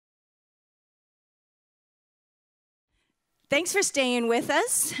Thanks for staying with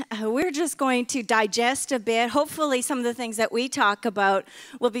us. We're just going to digest a bit. Hopefully some of the things that we talk about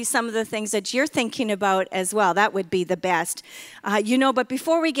will be some of the things that you're thinking about as well. That would be the best. But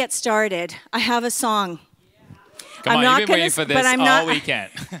before we get started, I have a song. Come on, you've been waiting for this all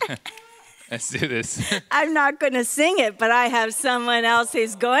weekend. Let's do this. I'm not going to sing it, but I have someone else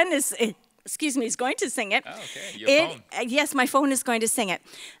who's going to sing. Is going to sing it. Oh, okay. Your phone. Yes, my phone is going to sing it.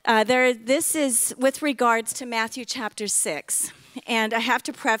 This is with regards to Matthew chapter 6. And I have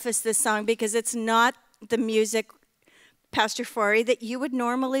to preface this song because it's not the music, Pastor Fari, that you would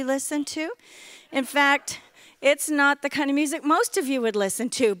normally listen to. In fact, it's not the kind of music most of you would listen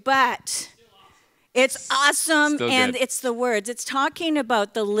to, but it's awesome, and it's the words. It's talking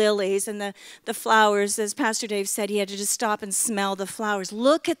about the lilies and the flowers. As Pastor Dave said, he had to just stop and smell the flowers.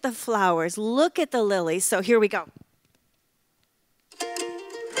 Look at the flowers. Look at the lilies. So here we go.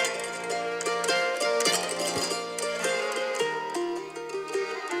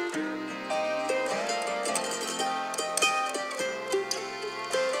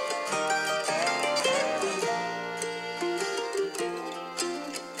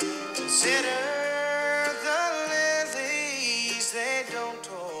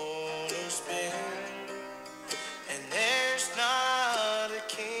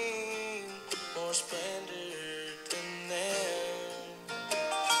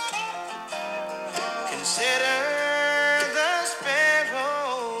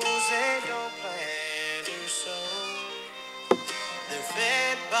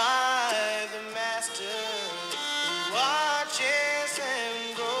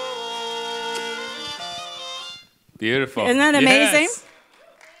 Beautiful. Isn't that amazing? Yes.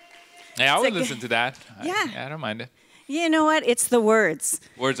 Yeah, I would listen to that. Yeah. I don't mind it. You know what? It's the words.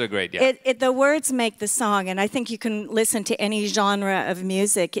 Words are great, yeah. The words make the song, and I think you can listen to any genre of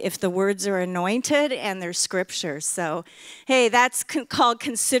music if the words are anointed and they're scripture. So, hey, that's called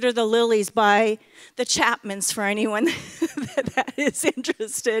Consider the Lilies by the Chapmans for anyone that is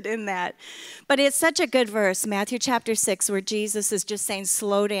interested in that. But it's such a good verse, Matthew chapter 6, where Jesus is just saying,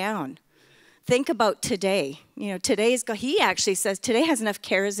 slow down. Think about today. He actually says today has enough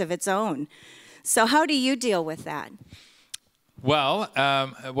cares of its own. So how do you deal with that? Well,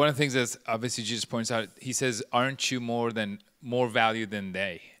 one of the things that obviously Jesus points out, he says, aren't you more value than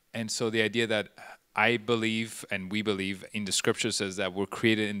they? And so the idea that I believe and we believe in the scripture says that we're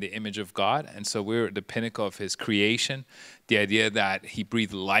created in the image of God. And so we're at the pinnacle of his creation. The idea that he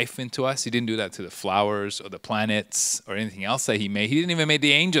breathed life into us. He didn't do that to the flowers or the planets or anything else that he made. He didn't even make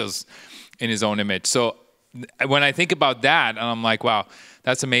the angels in his own image. So when I think about that, I'm like, wow,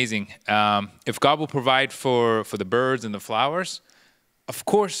 that's amazing. If God will provide for the birds and the flowers, of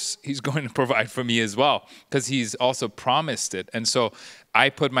course he's going to provide for me as well, because he's also promised it. And so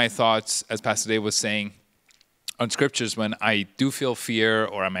I put my thoughts, as Pastor Dave was saying, on scriptures when I do feel fear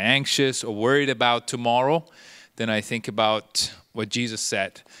or I'm anxious or worried about tomorrow. Then I think about what Jesus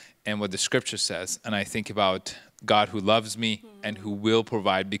said and what the scripture says. And I think about God who loves me and who will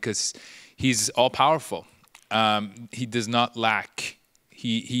provide, because he's all-powerful. He does not lack.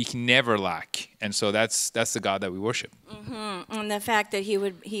 He can never lack. And so that's the God that we worship. Mm-hmm. And the fact that he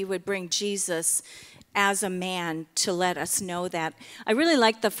would bring Jesus as a man to let us know that. I really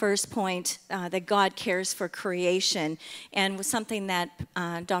like the first point, that God cares for creation. And was something that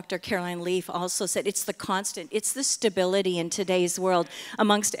Dr. Caroline Leaf also said, it's the constant, it's the stability in today's world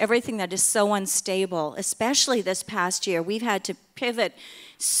amongst everything that is so unstable, especially this past year. We've had to pivot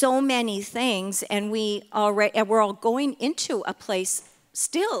so many things, and we're all going into a place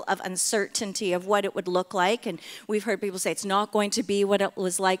still of uncertainty of what it would look like. And we've heard people say it's not going to be what it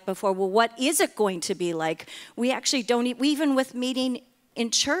was like before. Well, what is it going to be like? We actually don't, even with meeting in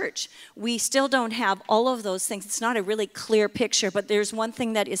church, we still don't have all of those things. It's not a really clear picture, but there's one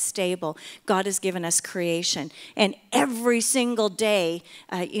thing that is stable. God has given us creation. And every single day,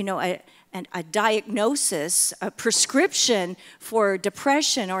 a diagnosis, a prescription for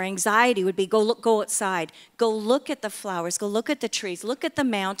depression or anxiety would be go outside, go look at the flowers, go look at the trees, look at the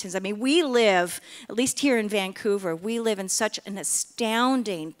mountains. I mean, we live, at least here in Vancouver, we live in such an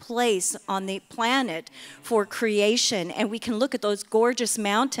astounding place on the planet for creation. And we can look at those gorgeous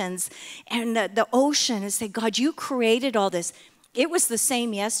mountains and the ocean and say, God, you created all this. It was the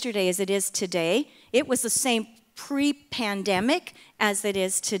same yesterday as it is today. It was the same pre-pandemic as it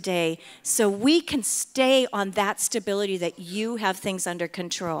is today. So we can stay on that stability that you have things under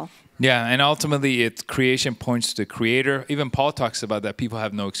control. Yeah, and ultimately creation points to the creator. Even Paul talks about that people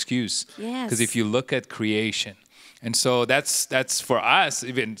have no excuse. Yes. Because if you look at creation, And so that's for us,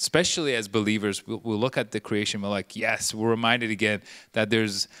 even especially as believers, we'll look at the creation. We're like, yes, we're reminded again that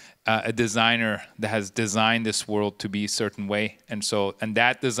there's a designer that has designed this world to be a certain way. And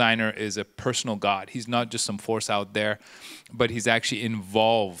that designer is a personal God. He's not just some force out there, but he's actually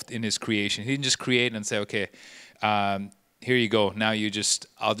involved in his creation. He didn't just create and say, okay, here you go. Now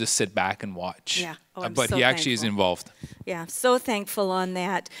I'll just sit back and watch. Yeah. Oh, but so he actually is involved. Yeah, so thankful on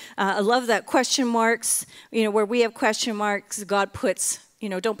that. I love that question marks, where we have question marks, God puts,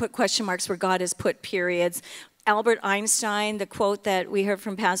 don't put question marks where God has put periods. Albert Einstein, the quote that we heard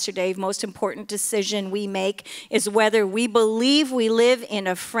from Pastor Dave, most important decision we make is whether we believe we live in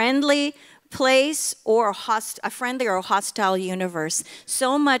a friendly place or a friendly or a hostile universe.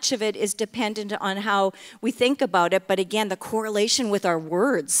 So much of it is dependent on how we think about it, but again, the correlation with our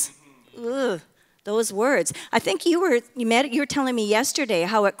words. Ugh, those words. I think you were telling me yesterday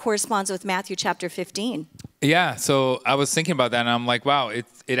how it corresponds with Matthew chapter 15. Yeah, so I was thinking about that, and I'm like, wow,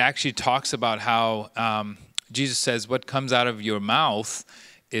 it actually talks about how Jesus says what comes out of your mouth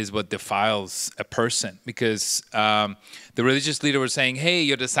is what defiles a person, because the religious leader was saying, hey,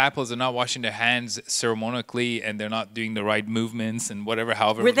 your disciples are not washing their hands ceremonically and they're not doing the right movements and whatever,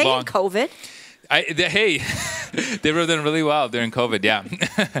 however long. Were they in COVID? They were doing really well during COVID, yeah.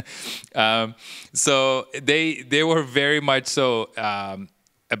 So they were very much so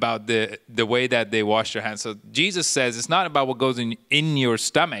about the way that they wash their hands. So Jesus says it's not about what goes in your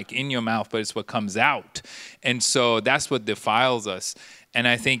stomach, in your mouth, but it's what comes out. And so that's what defiles us. And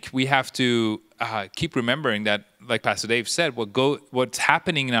I think we have to keep remembering that, like Pastor Dave said, what's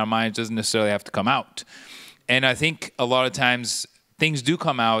happening in our minds doesn't necessarily have to come out. And I think a lot of times things do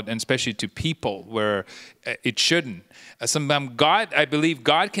come out, and especially to people where it shouldn't. Sometimes I believe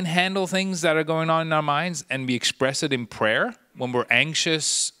God can handle things that are going on in our minds, and we express it in prayer when we're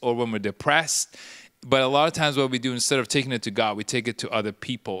anxious or when we're depressed. But a lot of times what we do, instead of taking it to God, we take it to other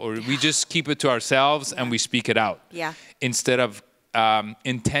people, or we just keep it to ourselves and we speak it out. Yeah. Instead of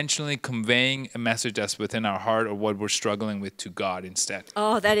intentionally conveying a message that's within our heart or what we're struggling with to God instead.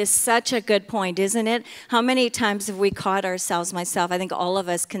 Oh, that is such a good point, isn't it? How many times have we caught ourselves, myself, I think all of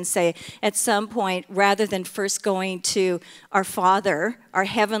us can say at some point, rather than first going to our Father, our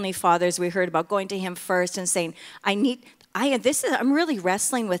Heavenly Father, as we heard about, going to Him first and saying, I'm really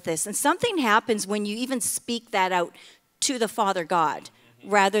wrestling with this. And something happens when you even speak that out to the Father God,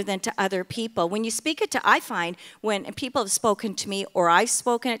 rather than to other people. When you speak it I find when people have spoken to me or I've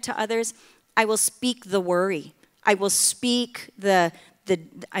spoken it to others, I will speak the worry. I will speak you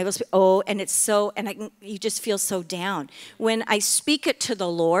just feel so down. When I speak it to the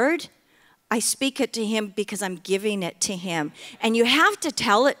Lord, I speak it to Him because I'm giving it to Him. And you have to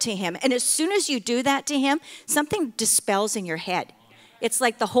tell it to Him. And as soon as you do that to Him, something dispels in your head. It's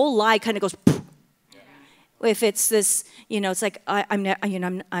like the whole lie kind of goes poof. If it's this, it's like I'm not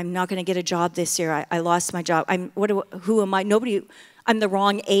going to get a job this year. I lost my job. Who am I? Nobody. I'm the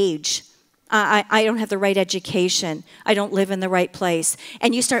wrong age. I don't have the right education. I don't live in the right place.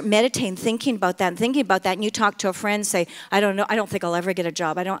 And you start meditating, thinking about that, and you talk to a friend, say, I don't know. I don't think I'll ever get a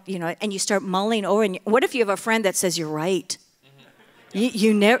job. And you start mulling over. And what if you have a friend that says you're right?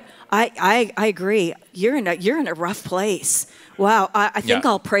 You never. I agree. You're in a rough place. Wow, I think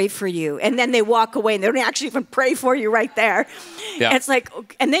I'll pray for you. And then they walk away and they don't actually even pray for you right there. Yeah. It's like,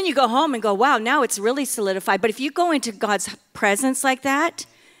 and then you go home and go, wow, now it's really solidified. But if you go into God's presence like that,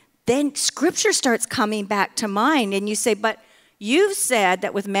 then Scripture starts coming back to mind. And you say, but you've said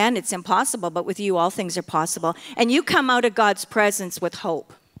that with man it's impossible, but with you all things are possible. And you come out of God's presence with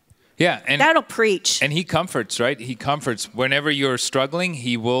hope. Yeah. And that'll preach. And He comforts, right? He comforts. Whenever you're struggling,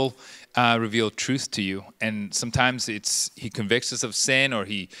 He will reveal truth to you. And sometimes He convicts us of sin, or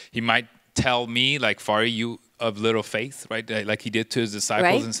he might tell me, like, Fari, you of little faith, right? Like He did to His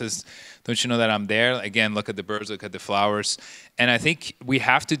disciples, right? And says, don't you know that I'm there? Again, look at the birds, look at the flowers. And I think we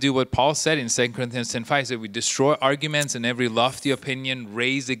have to do what Paul said in 2 Corinthians 10:5, that we destroy arguments and every lofty opinion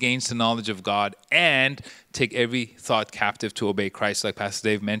raised against the knowledge of God, and take every thought captive to obey Christ, like Pastor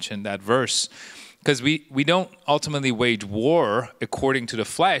Dave mentioned that verse. Because we don't ultimately wage war according to the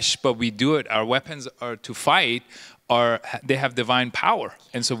flesh, but we do it. Our weapons are to fight, they have divine power.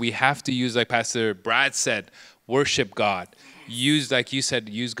 And so we have to use, like Pastor Brad said, worship God. Use, like you said,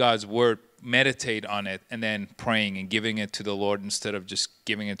 use God's word, meditate on it, and then praying and giving it to the Lord instead of just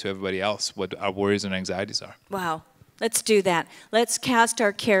giving it to everybody else, what our worries and anxieties are. Wow. Let's do that. Let's cast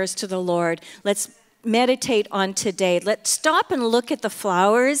our cares to the Lord. Let's meditate on today. Let's stop and look at the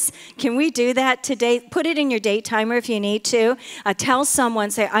flowers. Can we do that today? Put it in your date timer if you need to. Tell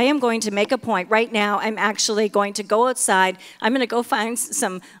someone, say, I am going to make a point right now. I'm actually going to go outside. I'm going to go find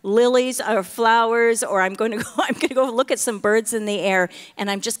some lilies or flowers, or I'm going to go look at some birds in the air, and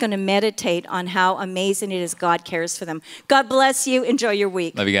I'm just going to meditate on how amazing it is God cares for them. God bless you. Enjoy your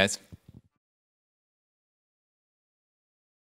week. Love you guys.